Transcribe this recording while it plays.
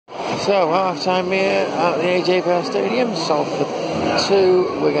So, half time here at the AJ Bell Stadium, Salford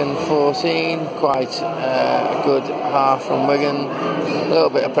 2, Wigan 14. Quite a good half from Wigan. A little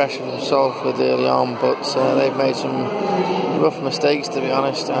bit of pressure from Salford early on, but they've made some rough mistakes, to be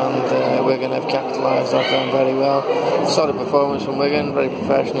honest, and Wigan have capitalised off them very well. Solid performance from Wigan, very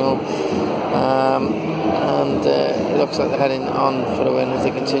professional, and it looks like they're heading on for the win if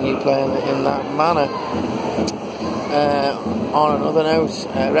they continue playing in that manner. On another note,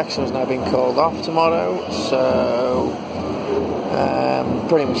 Wrexham's now been called off tomorrow, so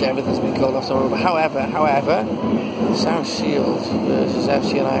pretty much everything's been called off tomorrow. But however, South Shields versus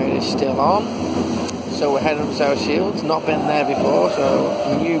FC United is still on, so we're heading to South Shields. Not been there before,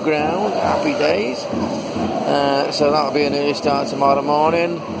 so new ground, happy days. So that'll be an early start tomorrow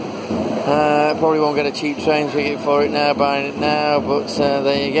morning. Probably won't get a cheap train ticket for it now, buying it now, but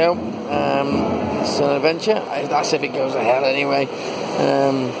there you go. It's an adventure. That's if it goes ahead anyway.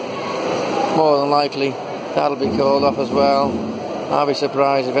 More than likely that'll be called off as well. I'll be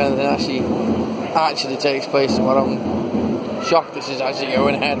surprised if anything actually takes place tomorrow. I'm shocked this is actually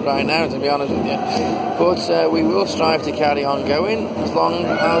going ahead right now, to be honest with you. But we will strive to carry on going as long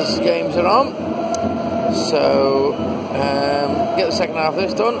as games are on. So get the second half of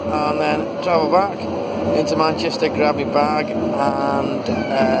this done and then travel back into Manchester, grab my bag and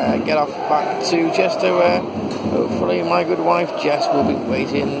get off back to Chester, where hopefully my good wife Jess will be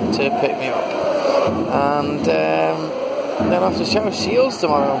waiting to pick me up, and then off to South Shields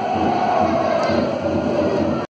tomorrow.